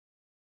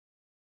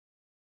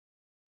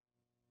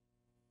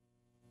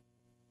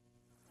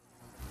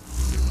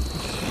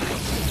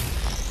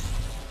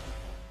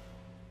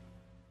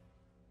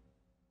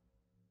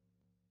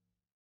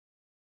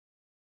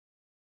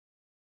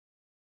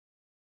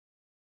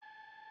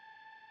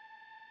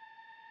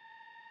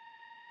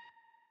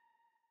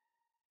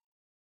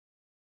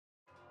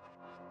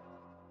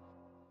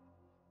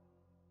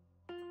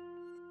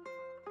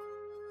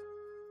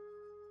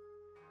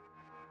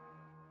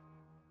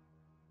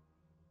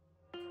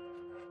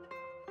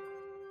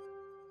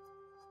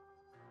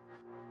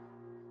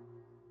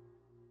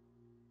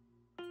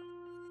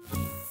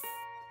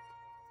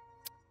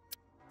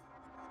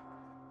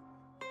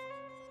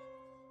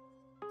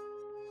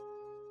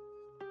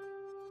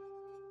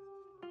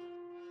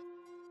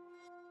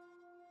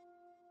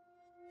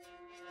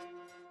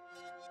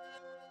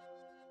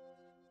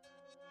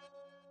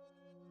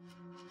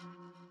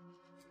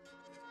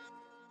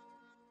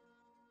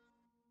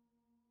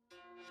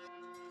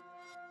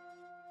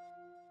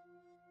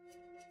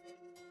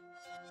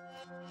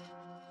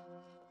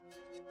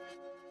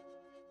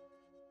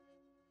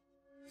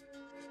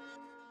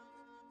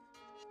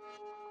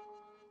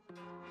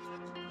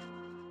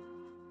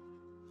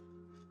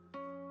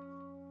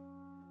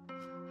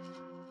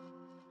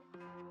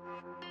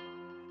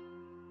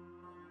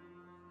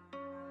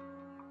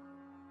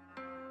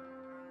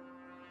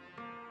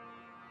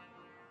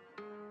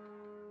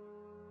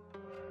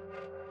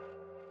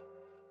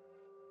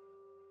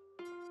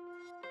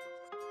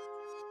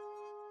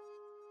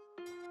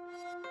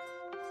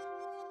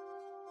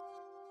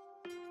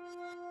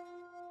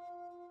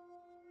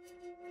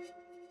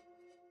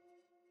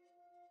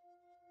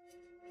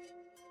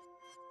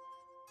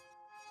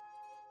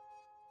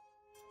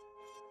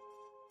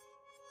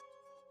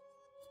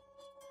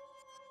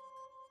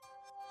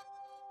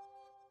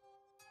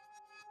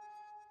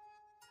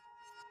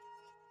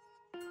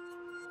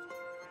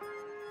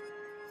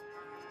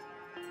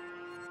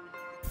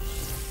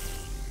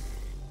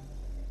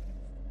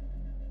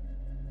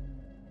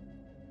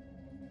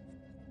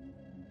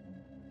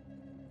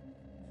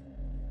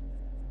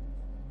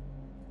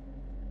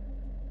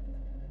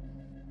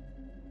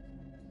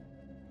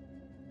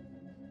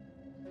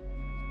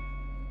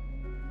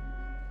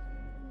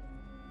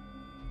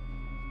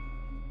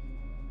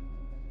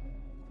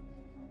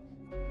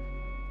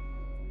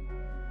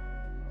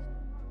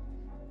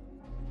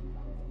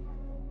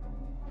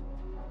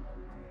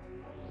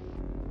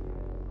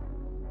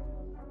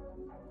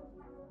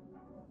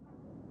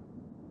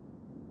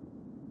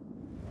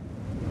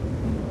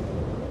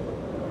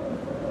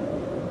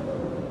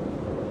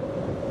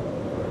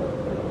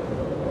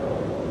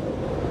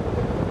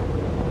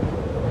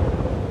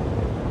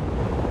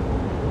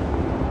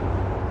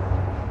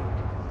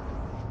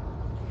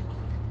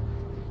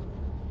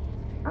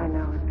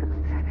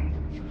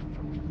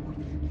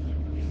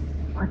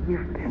What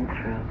you've been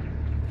through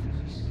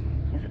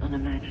is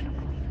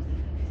unimaginable.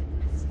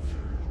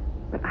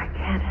 But I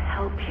can't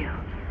help you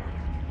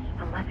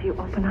unless you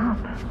open up.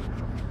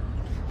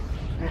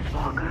 Miss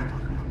Walker.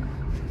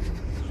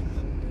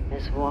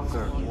 Miss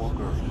Walker.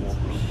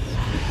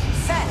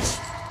 Fetch!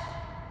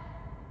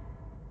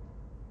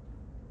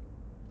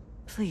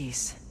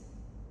 Please,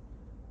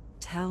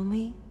 tell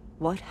me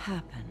what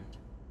happened.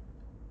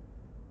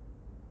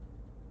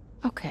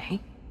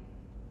 Okay.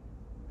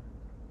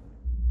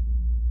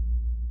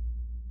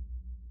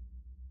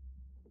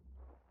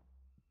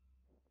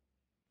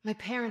 My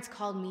parents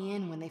called me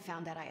in when they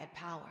found out I had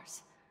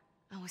powers.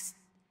 I was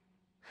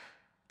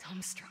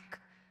dumbstruck.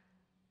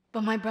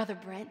 But my brother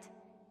Brent,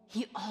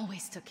 he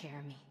always took care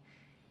of me.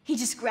 He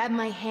just grabbed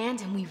my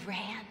hand and we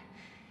ran.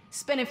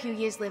 Spent a few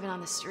years living on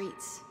the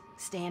streets,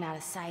 staying out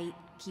of sight,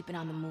 keeping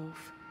on the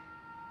move.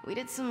 We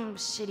did some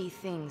shitty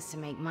things to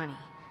make money.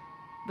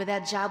 But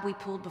that job we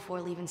pulled before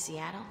leaving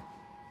Seattle,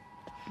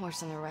 worse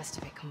than the rest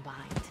of it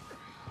combined.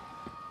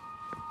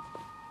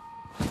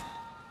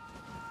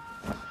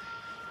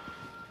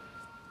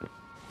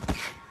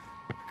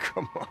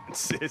 Come on,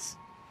 sis.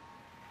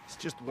 It's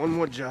just one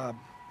more job.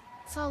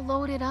 It's all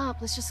loaded up.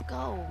 Let's just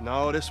go.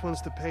 No, this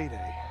one's the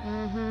payday.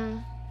 Mm-hmm.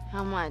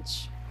 How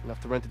much?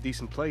 Enough to rent a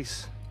decent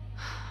place.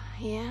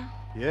 Yeah?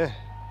 Yeah.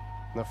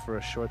 Enough for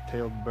a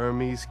short-tailed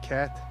Burmese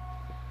cat.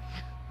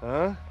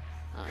 Huh?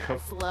 Oh,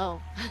 that's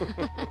low.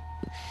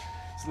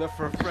 It's enough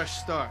for a fresh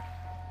start.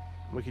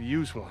 We could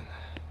use one.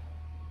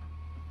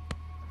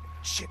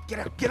 Shit, get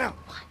out, get out!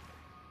 What?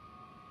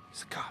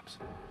 It's the cops.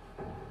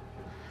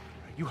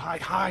 You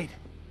hide.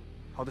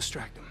 I'll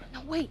distract them.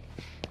 No, wait.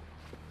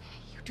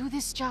 You do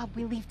this job,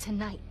 we leave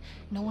tonight.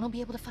 No one will be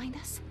able to find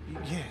us?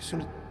 Yeah, as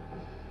soon as...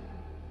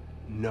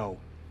 No.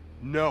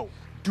 No.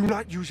 Do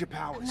not use your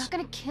powers. I'm not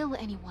gonna kill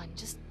anyone.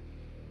 Just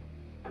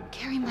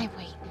carry my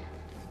weight.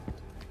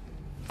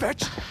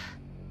 Fetch!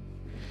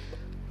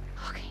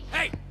 Okay.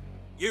 Hey!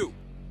 You!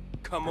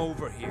 Come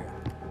over here.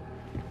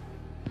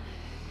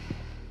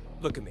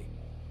 Look at me.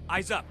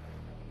 Eyes up.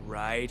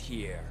 Right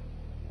here.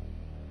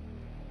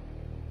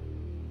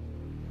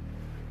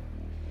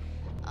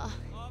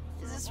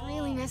 Is this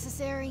really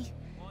necessary?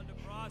 On to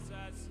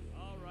process.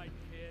 All right,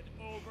 kid.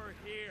 Over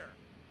here.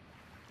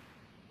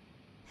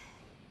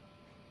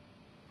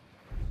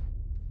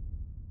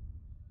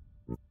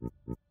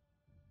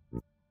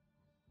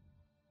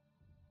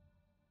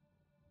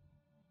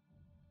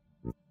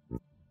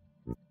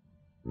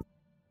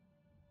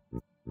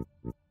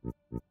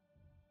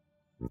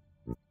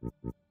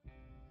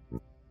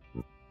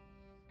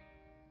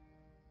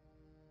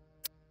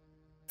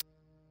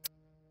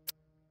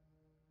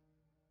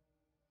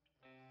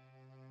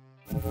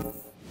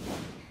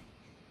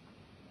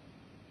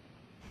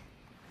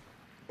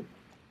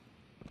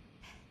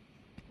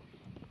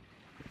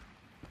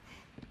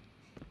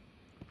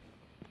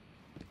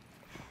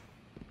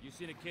 You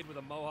seen a kid with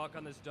a mohawk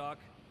on this dock?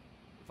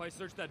 If I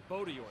search that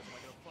boat of yours, am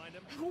I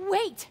gonna find him?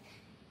 Wait!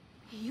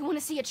 You want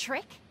to see a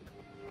trick?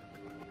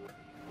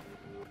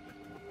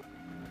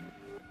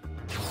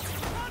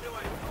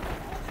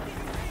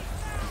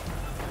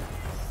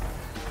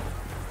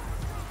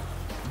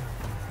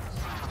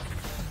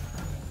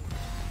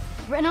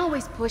 Ren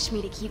always pushed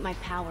me to keep my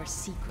powers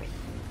secret.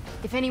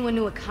 If anyone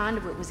knew a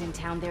conduit was in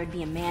town, there'd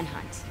be a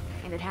manhunt.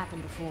 And it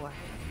happened before.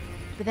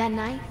 But that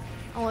night,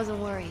 I wasn't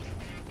worried.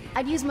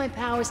 I'd use my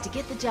powers to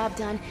get the job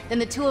done, then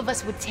the two of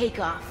us would take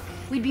off.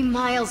 We'd be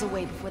miles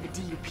away before the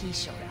DUP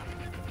showed up.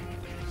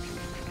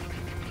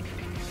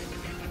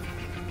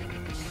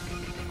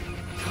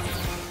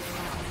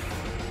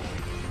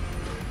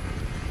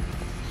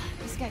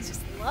 These guys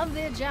just love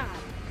their job.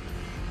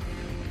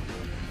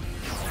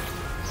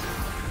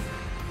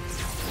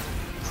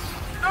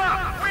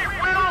 Stop! We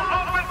will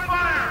open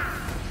fire!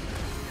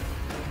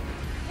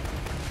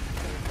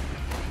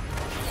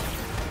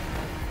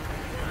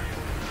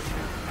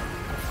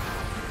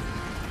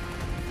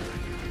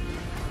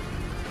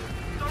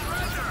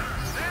 Surrender!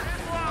 This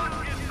squad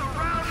is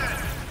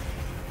surrounded!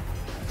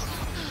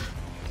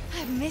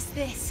 I've missed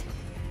this.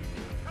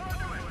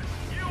 Conduit,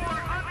 you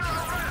are under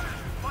arrest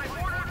by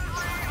Order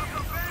 3 of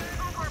the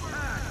Vancouver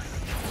Pact!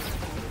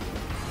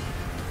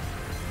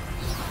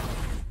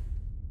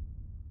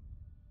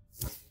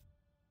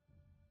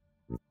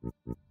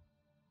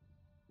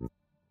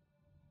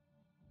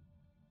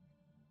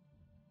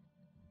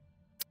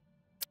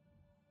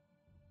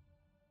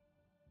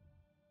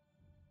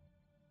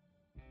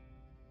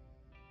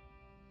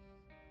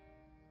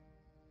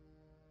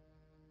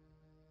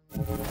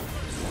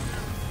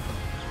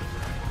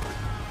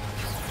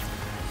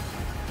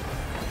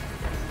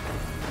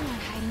 Come on,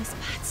 hiding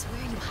spots.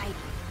 Where are you hiding?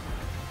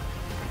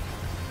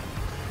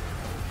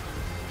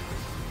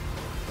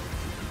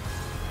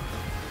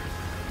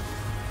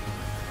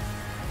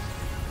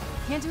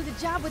 Can't do the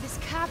job with this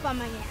cop on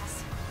my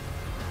ass.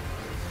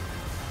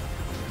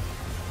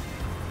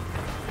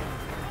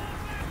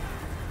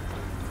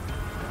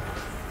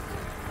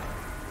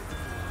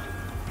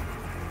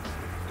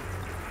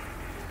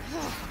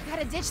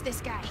 Gotta ditch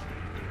this guy.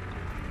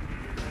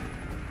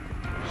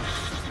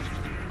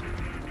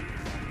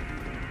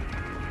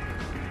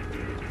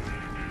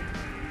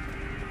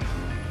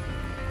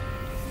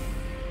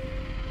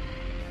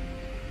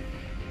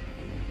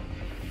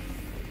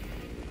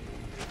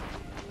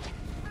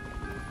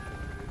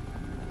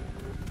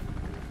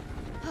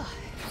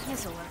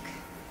 This'll work.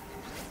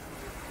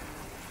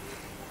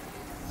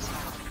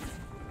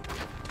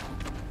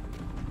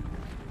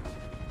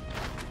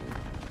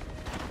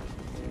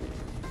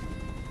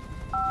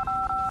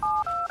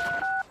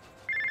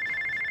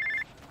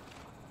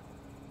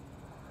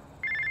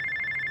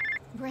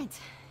 Brent,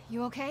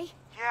 you okay?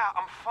 Yeah,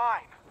 I'm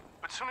fine.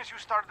 But as soon as you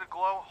started to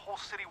glow, whole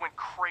city went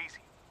crazy.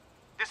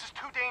 This is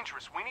too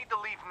dangerous. We need to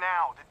leave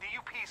now. The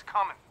DUP's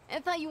coming. I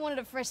thought you wanted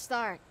a fresh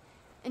start.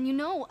 And you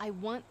know I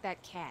want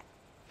that cat.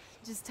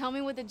 Just tell me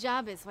what the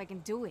job is so I can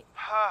do it.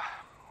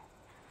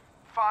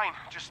 Fine.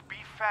 Just be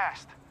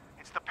fast.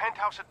 It's the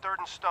penthouse at 3rd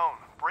and Stone.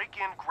 Break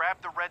in, grab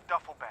the red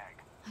duffel bag.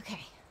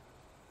 Okay.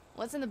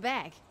 What's in the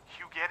bag?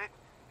 You get it?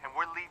 And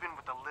we're leaving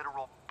with a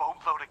literal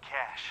boatload of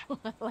cash.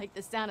 I like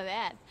the sound of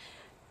that.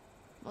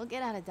 We'll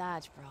get out of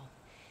Dodge, bro.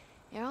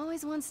 You're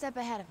always one step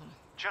ahead of them.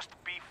 Just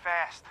be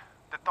fast.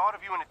 The thought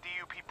of you in a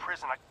DUP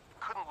prison, I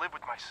couldn't live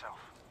with myself.